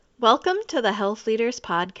Welcome to the Health Leaders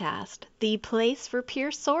Podcast, the place for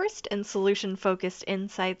peer-sourced and solution-focused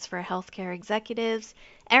insights for healthcare executives,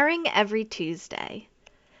 airing every Tuesday.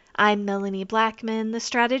 I'm Melanie Blackman, the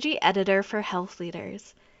strategy editor for Health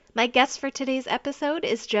Leaders. My guest for today's episode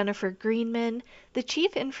is Jennifer Greenman, the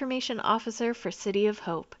Chief Information Officer for City of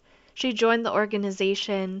Hope. She joined the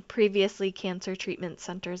organization, previously Cancer Treatment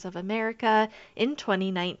Centers of America, in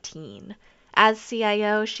 2019. As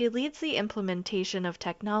CIO, she leads the implementation of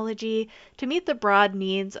technology to meet the broad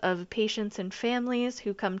needs of patients and families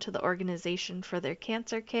who come to the organization for their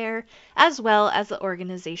cancer care, as well as the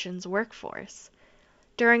organization's workforce.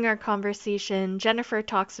 During our conversation, Jennifer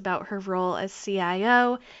talks about her role as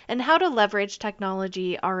CIO and how to leverage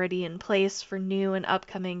technology already in place for new and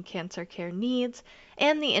upcoming cancer care needs,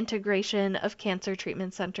 and the integration of Cancer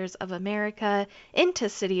Treatment Centers of America into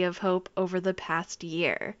City of Hope over the past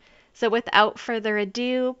year. So without further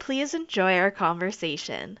ado, please enjoy our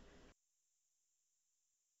conversation.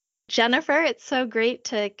 Jennifer, it's so great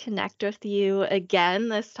to connect with you again,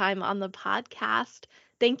 this time on the podcast.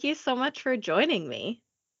 Thank you so much for joining me.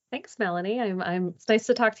 Thanks, Melanie. It's nice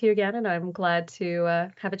to talk to you again, and I'm glad to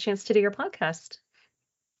have a chance to do your podcast.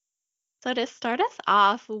 So to start us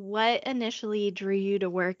off, what initially drew you to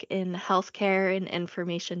work in healthcare and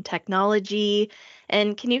information technology?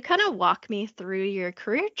 And can you kind of walk me through your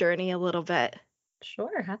career journey a little bit?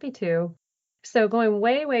 Sure, happy to. So going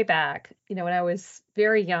way, way back, when I was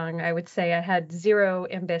very young, I would say I had zero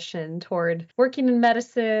ambition toward working in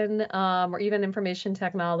medicine or even information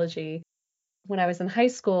technology. When I was in high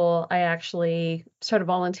school, I actually started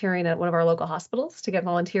volunteering at one of our local hospitals to get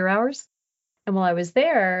volunteer hours. And while I was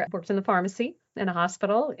there, I worked in the pharmacy in a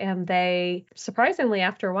hospital, and they surprisingly,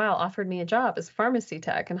 after a while, offered me a job as a pharmacy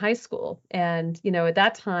tech in high school. And, at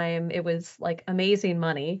that time, it was like amazing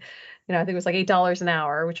money. I think it was like $8 an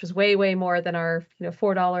hour, which was way, way more than our,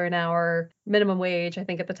 $4 an hour minimum wage, I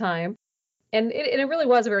think at the time. And it really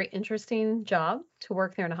was a very interesting job to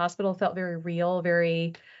work there in a hospital. It felt very real,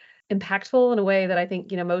 very impactful in a way that I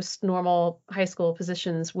think, most normal high school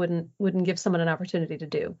positions wouldn't give someone an opportunity to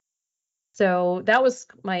do. So that was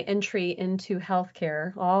my entry into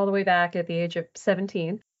healthcare all the way back at the age of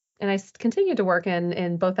 17. And I continued to work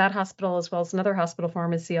in both that hospital as well as another hospital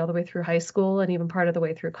pharmacy all the way through high school and even part of the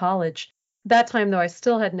way through college. That time, though, I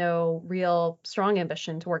still had no real strong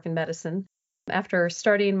ambition to work in medicine. After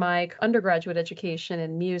starting my undergraduate education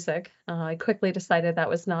in music, I quickly decided that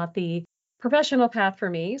was not the professional path for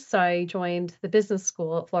me. So I joined the business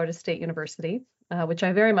school at Florida State University, which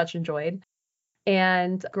I very much enjoyed.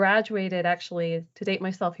 And graduated, actually, to date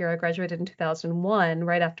myself here, I graduated in 2001,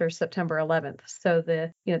 right after September 11th. So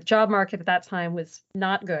the job market at that time was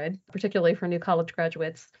not good, particularly for new college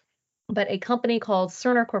graduates. But a company called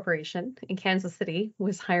Cerner Corporation in Kansas City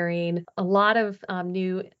was hiring a lot of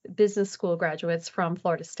new business school graduates from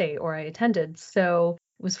Florida State, where I attended. So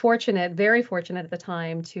I was fortunate, very fortunate at the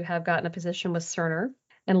time, to have gotten a position with Cerner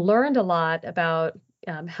and learned a lot about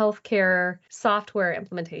healthcare software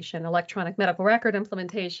implementation, electronic medical record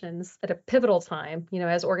implementations at a pivotal time,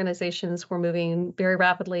 as organizations were moving very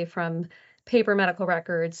rapidly from paper medical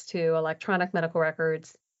records to electronic medical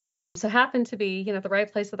records. So happened to be, the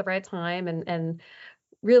right place at the right time, and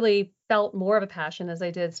really felt more of a passion as I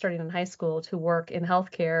did starting in high school to work in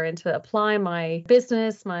healthcare and to apply my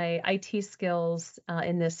business, my IT skills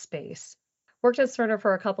in this space. Worked at Cerner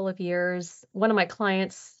for a couple of years. One of my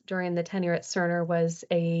clients during the tenure at Cerner was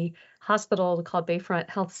a hospital called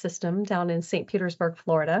Bayfront Health System down in St. Petersburg,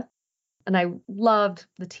 Florida. And I loved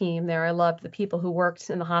the team there. I loved the people who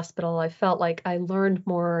worked in the hospital. I felt like I learned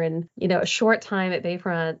more in, a short time at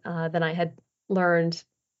Bayfront than I had learned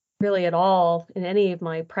really at all in any of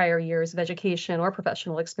my prior years of education or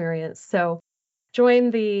professional experience. So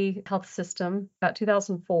joined the health system about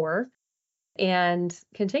 2004. And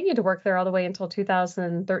continued to work there all the way until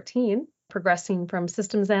 2013, progressing from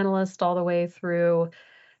systems analyst all the way through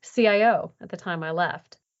CIO at the time I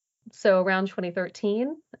left. So around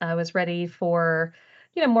 2013, I was ready for,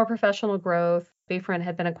 more professional growth. Bayfront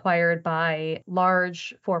had been acquired by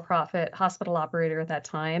large for-profit hospital operator at that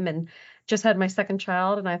time, and just had my second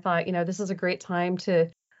child. And I thought, this is a great time to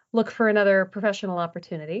look for another professional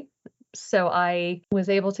opportunity. So I was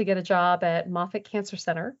able to get a job at Moffitt Cancer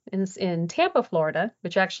Center in Tampa, Florida,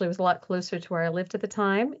 which actually was a lot closer to where I lived at the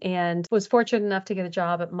time, and was fortunate enough to get a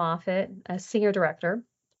job at Moffitt as senior director.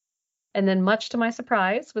 And then, much to my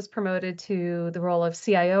surprise, was promoted to the role of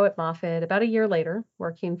CIO at Moffitt about a year later,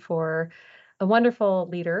 working for a wonderful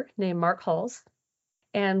leader named Mark Hulse,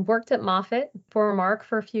 and worked at Moffitt for Mark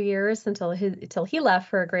for a few years until he left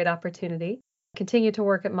for a great opportunity. Continued to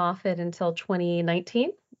work at Moffitt until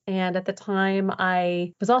 2019. And at the time,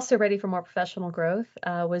 I was also ready for more professional growth,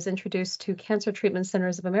 was introduced to Cancer Treatment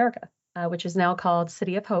Centers of America, which is now called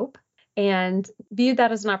City of Hope, and viewed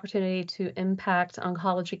that as an opportunity to impact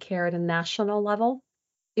oncology care at a national level.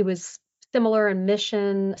 It was similar in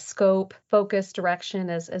mission, scope, focus, direction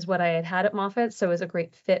as what I had had at Moffitt, so it was a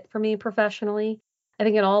great fit for me professionally. I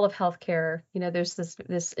think in all of healthcare, there's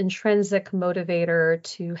this intrinsic motivator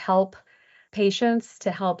to help patients,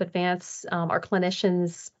 to help advance our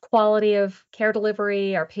clinicians' quality of care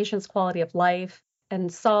delivery, our patients' quality of life,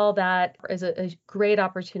 and saw that as a great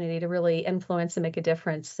opportunity to really influence and make a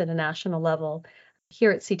difference at a national level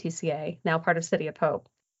here at CTCA, now part of City of Hope.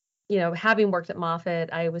 Having worked at Moffitt,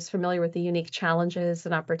 I was familiar with the unique challenges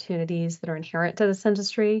and opportunities that are inherent to this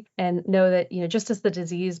industry, and know that, just as the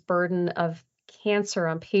disease burden of cancer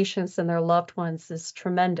on patients and their loved ones is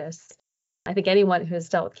tremendous, I think anyone who has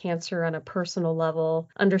dealt with cancer on a personal level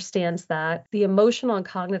understands that the emotional and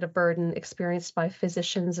cognitive burden experienced by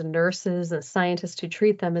physicians and nurses and scientists who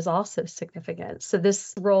treat them is also significant. So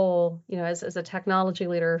this role, as a technology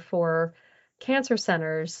leader for cancer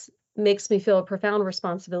centers, makes me feel a profound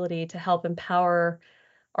responsibility to help empower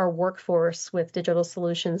our workforce with digital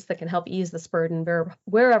solutions that can help ease this burden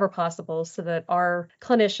wherever possible, so that our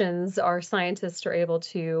clinicians, our scientists are able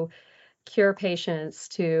to cure patients,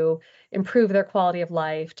 to improve their quality of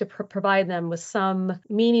life, to provide them with some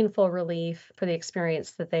meaningful relief for the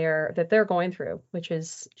experience that they're going through, which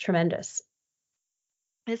is tremendous.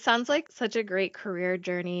 It sounds like such a great career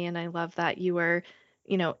journey, and I love that you were,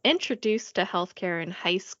 introduced to healthcare in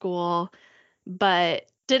high school, but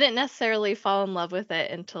didn't necessarily fall in love with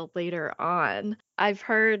it until later on. I've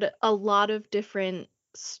heard a lot of different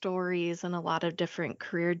stories and a lot of different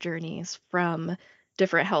career journeys from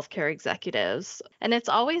different healthcare executives, and it's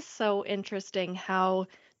always so interesting how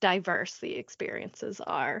diverse the experiences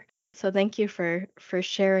are. So thank you for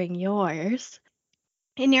sharing yours.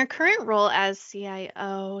 In your current role as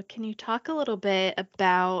CIO, can you talk a little bit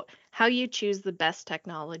about how you choose the best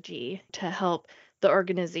technology to help the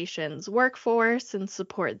organization's workforce and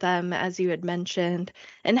support them, as you had mentioned?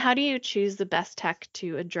 And how do you choose the best tech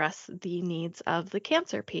to address the needs of the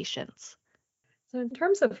cancer patients? So in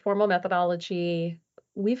terms of formal methodology,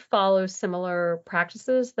 we follow similar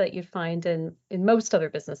practices that you'd find in most other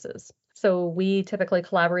businesses. So we typically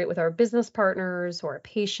collaborate with our business partners or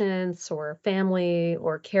patients or family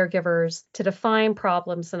or caregivers to define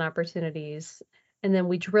problems and opportunities. And then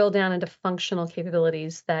we drill down into functional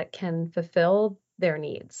capabilities that can fulfill their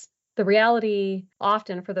needs. The reality,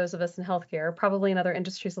 often for those of us in healthcare, probably in other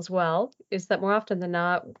industries as well, is that more often than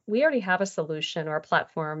not, we already have a solution or a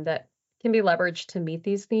platform that can be leveraged to meet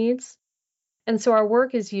these needs. And so our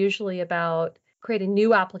work is usually about creating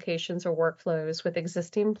new applications or workflows with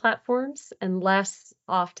existing platforms, and less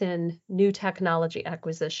often new technology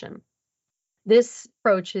acquisition. This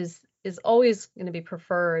approach is always going to be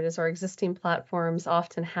preferred, as our existing platforms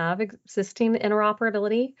often have existing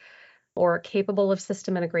interoperability or are capable of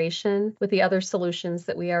system integration with the other solutions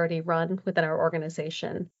that we already run within our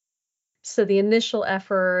organization. So the initial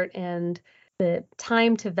effort and the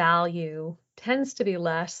time to value tends to be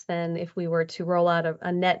less than if we were to roll out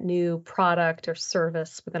a net new product or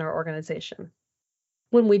service within our organization.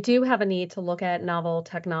 When we do have a need to look at novel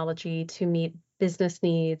technology to meet business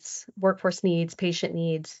needs, workforce needs, patient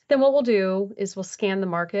needs, then what we'll do is we'll scan the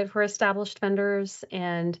market for established vendors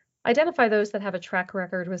and identify those that have a track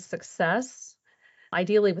record with success,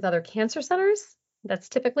 ideally with other cancer centers. That's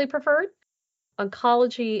typically preferred.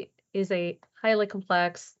 Oncology is a highly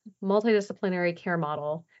complex, multidisciplinary care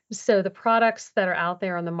model. So the products that are out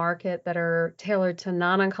there on the market that are tailored to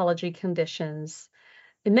non-oncology conditions,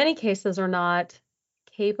 in many cases are not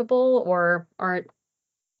capable or aren't,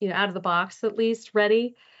 out of the box at least,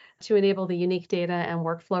 ready to enable the unique data and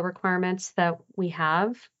workflow requirements that we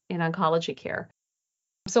have in oncology care.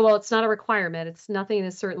 So while it's not a requirement, nothing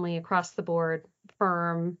is certainly across the board,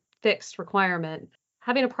 firm, fixed requirement.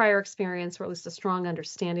 Having a prior experience, or at least a strong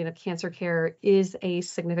understanding of cancer care, is a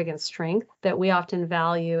significant strength that we often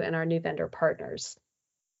value in our new vendor partners.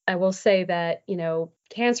 I will say that,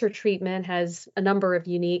 cancer treatment has a number of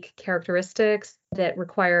unique characteristics that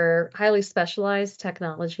require highly specialized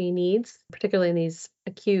technology needs, particularly in these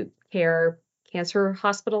acute care cancer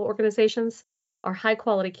hospital organizations. Our high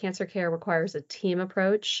quality cancer care requires a team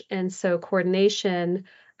approach. And so coordination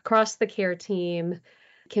across the care team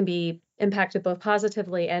can be impacted both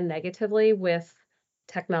positively and negatively with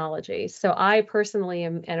technology. So I personally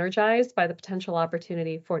am energized by the potential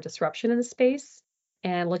opportunity for disruption in the space,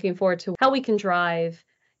 and looking forward to how we can drive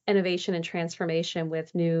innovation and transformation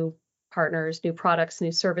with new partners, new products,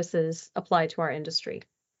 new services applied to our industry.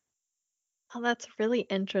 Oh, that's really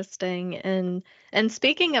interesting. And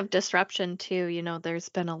speaking of disruption too, there's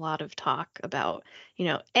been a lot of talk about,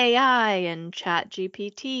 AI and Chat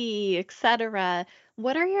GPT, etc.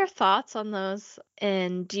 What are your thoughts on those?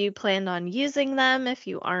 And do you plan on using them if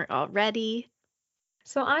you aren't already?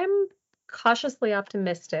 So I'm cautiously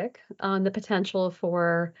optimistic on the potential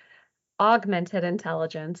for augmented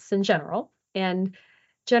intelligence in general and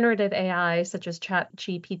generative AI, such as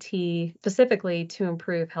ChatGPT, specifically to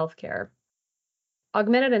improve healthcare.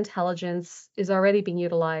 Augmented intelligence is already being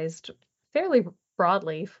utilized fairly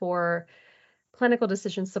broadly for clinical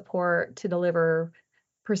decision support to deliver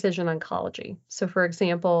precision oncology. So, for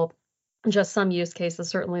example, just some use cases,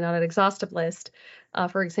 certainly not an exhaustive list.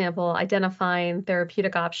 For example, identifying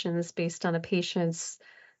therapeutic options based on a patient's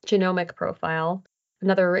genomic profile.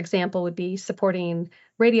 Another example would be supporting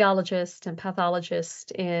radiologists and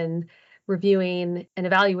pathologists in reviewing and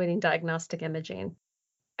evaluating diagnostic imaging.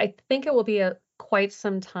 I think it will be quite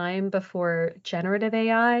some time before generative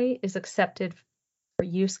AI is accepted for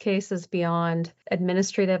use cases beyond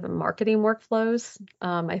administrative and marketing workflows.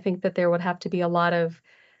 I think that there would have to be a lot of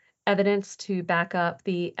evidence to back up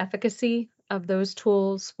the efficacy of those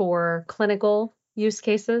tools for clinical use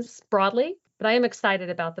cases broadly. But I am excited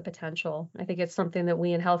about the potential. I think it's something that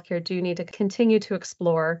we in healthcare do need to continue to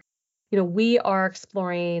explore. We are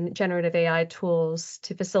exploring generative AI tools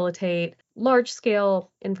to facilitate large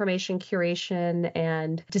scale information curation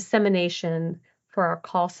and dissemination for our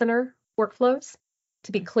call center workflows.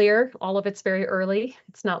 To be clear, all of it's very early.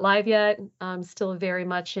 It's not live yet, still very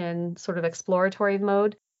much in sort of exploratory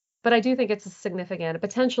mode. But I do think it's a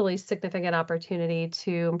potentially significant opportunity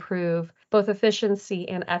to improve both efficiency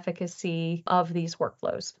and efficacy of these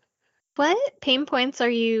workflows. What pain points are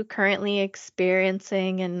you currently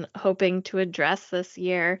experiencing and hoping to address this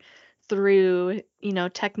year through,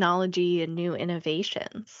 technology and new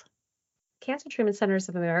innovations? Cancer Treatment Centers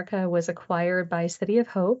of America was acquired by City of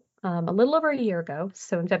Hope a little over a year ago,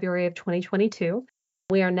 so in February of 2022.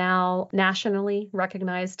 We are now nationally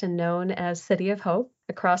recognized and known as City of Hope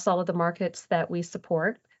across all of the markets that we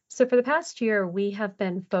support. So, for the past year, we have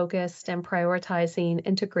been focused and prioritizing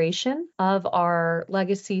integration of our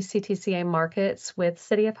legacy CTCA markets with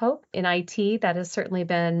City of Hope. In IT, that has certainly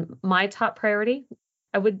been my top priority.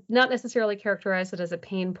 I would not necessarily characterize it as a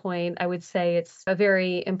pain point. I would say it's a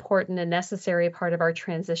very important and necessary part of our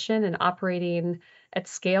transition and operating at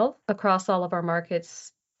scale across all of our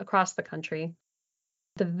markets across the country.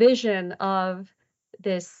 The vision of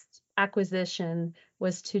this acquisition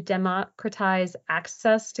was to democratize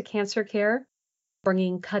access to cancer care,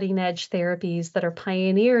 bringing cutting edge therapies that are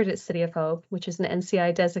pioneered at City of Hope, which is an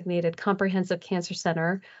NCI designated comprehensive cancer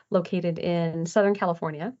center located in Southern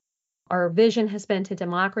California. Our vision has been to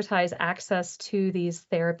democratize access to these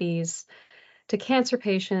therapies to cancer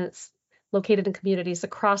patients located in communities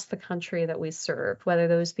across the country that we serve, whether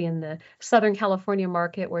those be in the Southern California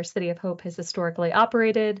market where City of Hope has historically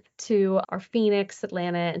operated, to our Phoenix,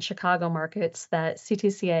 Atlanta, and Chicago markets that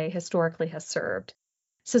CTCA historically has served.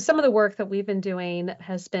 So some of the work that we've been doing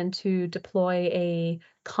has been to deploy a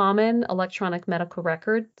common electronic medical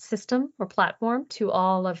record system or platform to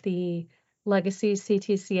all of the legacy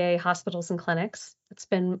CTCA hospitals and clinics. It's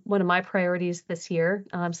been one of my priorities this year,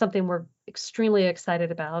 something we're extremely excited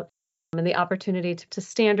about, and the opportunity to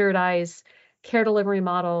standardize care delivery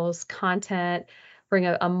models, content, bring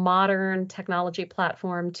a modern technology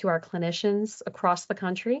platform to our clinicians across the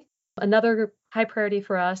country. Another high priority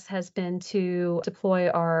for us has been to deploy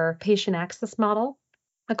our patient access model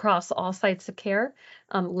across all sites of care,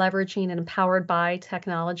 leveraging and empowered by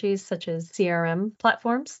technologies such as CRM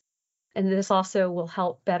platforms. And this also will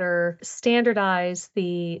help better standardize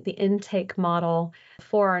the intake model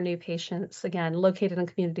for our new patients, again, located in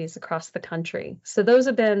communities across the country. So those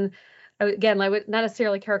have been, again, I would not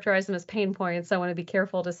necessarily characterize them as pain points. I want to be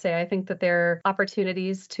careful to say I think that they're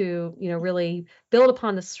opportunities to, really build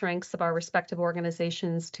upon the strengths of our respective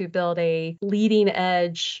organizations to build a leading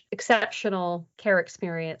edge, exceptional care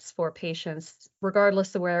experience for patients,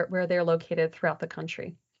 regardless of where they're located throughout the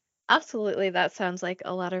country. Absolutely, that sounds like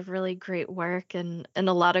a lot of really great work and a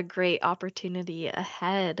lot of great opportunity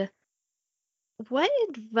ahead. What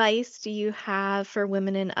advice do you have for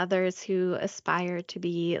women and others who aspire to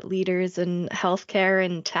be leaders in healthcare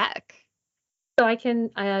and tech? So I can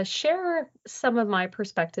share some of my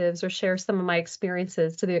perspectives or share some of my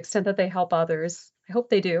experiences to the extent that they help others. I hope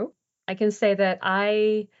they do. I can say that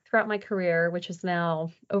throughout my career, which is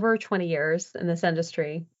now over 20 years in this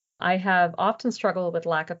industry, I have often struggled with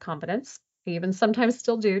lack of confidence. I even sometimes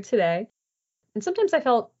still do today. And sometimes I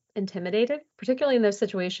felt intimidated, particularly in those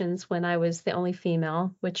situations when I was the only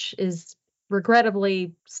female, which is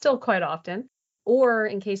regrettably still quite often, or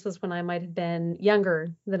in cases when I might have been younger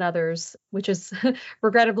than others, which is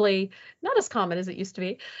regrettably not as common as it used to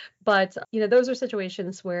be. But, those are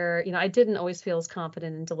situations where, I didn't always feel as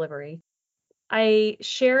confident in delivery. I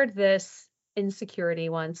shared this insecurity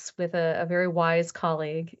once with a very wise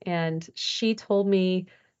colleague, and she told me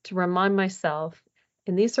to remind myself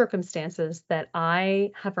in these circumstances that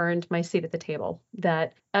I have earned my seat at the table,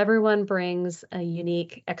 that everyone brings a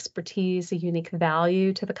unique expertise, a unique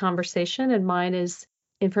value to the conversation, and mine is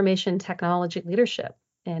information technology leadership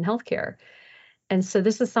and healthcare. And so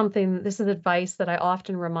this is advice that I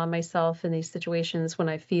often remind myself in these situations when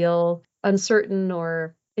I feel uncertain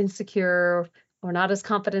or insecure or not as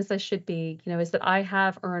confident as I should be, is that I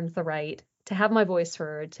have earned the right to have my voice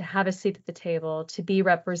heard, to have a seat at the table, to be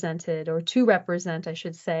represented, or to represent, I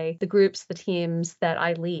should say, the groups, the teams that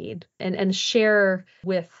I lead and share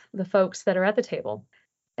with the folks that are at the table.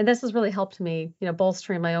 And this has really helped me,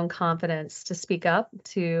 bolstering my own confidence to speak up,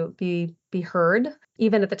 to be heard,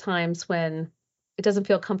 even at the times when it doesn't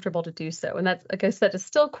feel comfortable to do so. And that's, like I said, is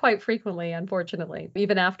still quite frequently, unfortunately,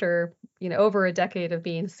 even after, over a decade of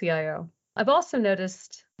being CIO. I've also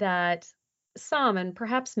noticed that some, and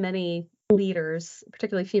perhaps many leaders,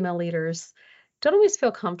 particularly female leaders, don't always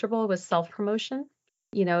feel comfortable with self-promotion.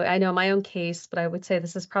 I know my own case, but I would say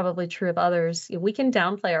this is probably true of others. We can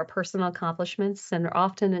downplay our personal accomplishments and are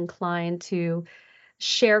often inclined to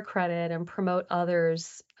share credit and promote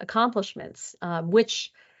others' accomplishments,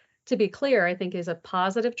 which, to be clear, I think is a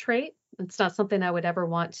positive trait. It's not something I would ever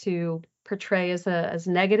want to portray as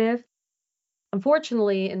negative.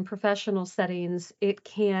 Unfortunately, in professional settings, it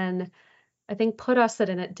can, I think, put us at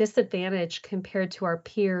a disadvantage compared to our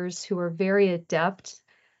peers who are very adept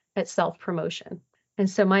at self-promotion. And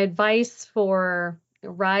so my advice for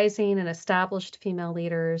rising and established female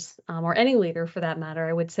leaders, or any leader for that matter,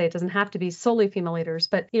 I would say it doesn't have to be solely female leaders,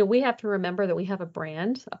 but we have to remember that we have a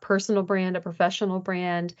brand, a personal brand, a professional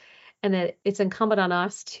brand, and that it's incumbent on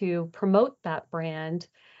us to promote that brand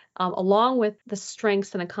along with the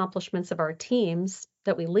strengths and accomplishments of our teams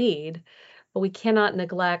that we lead. But we cannot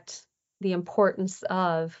neglect the importance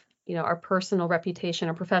of our personal reputation,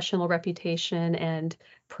 our professional reputation, and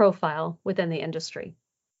profile within the industry.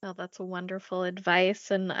 Oh, that's wonderful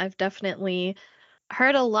advice. And I've definitely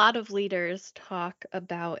heard a lot of leaders talk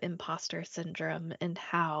about imposter syndrome and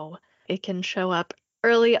how it can show up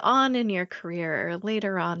early on in your career or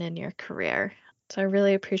later on in your career. So I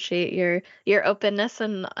really appreciate your openness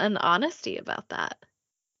and honesty about that.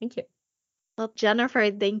 Thank you. Well,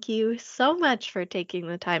 Jennifer, thank you so much for taking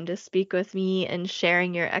the time to speak with me and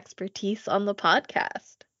sharing your expertise on the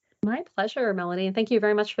podcast. My pleasure, Melanie. And thank you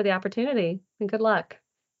very much for the opportunity and good luck.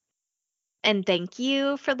 And thank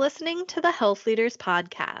you for listening to the Health Leaders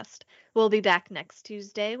Podcast. We'll be back next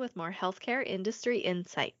Tuesday with more healthcare industry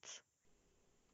insights.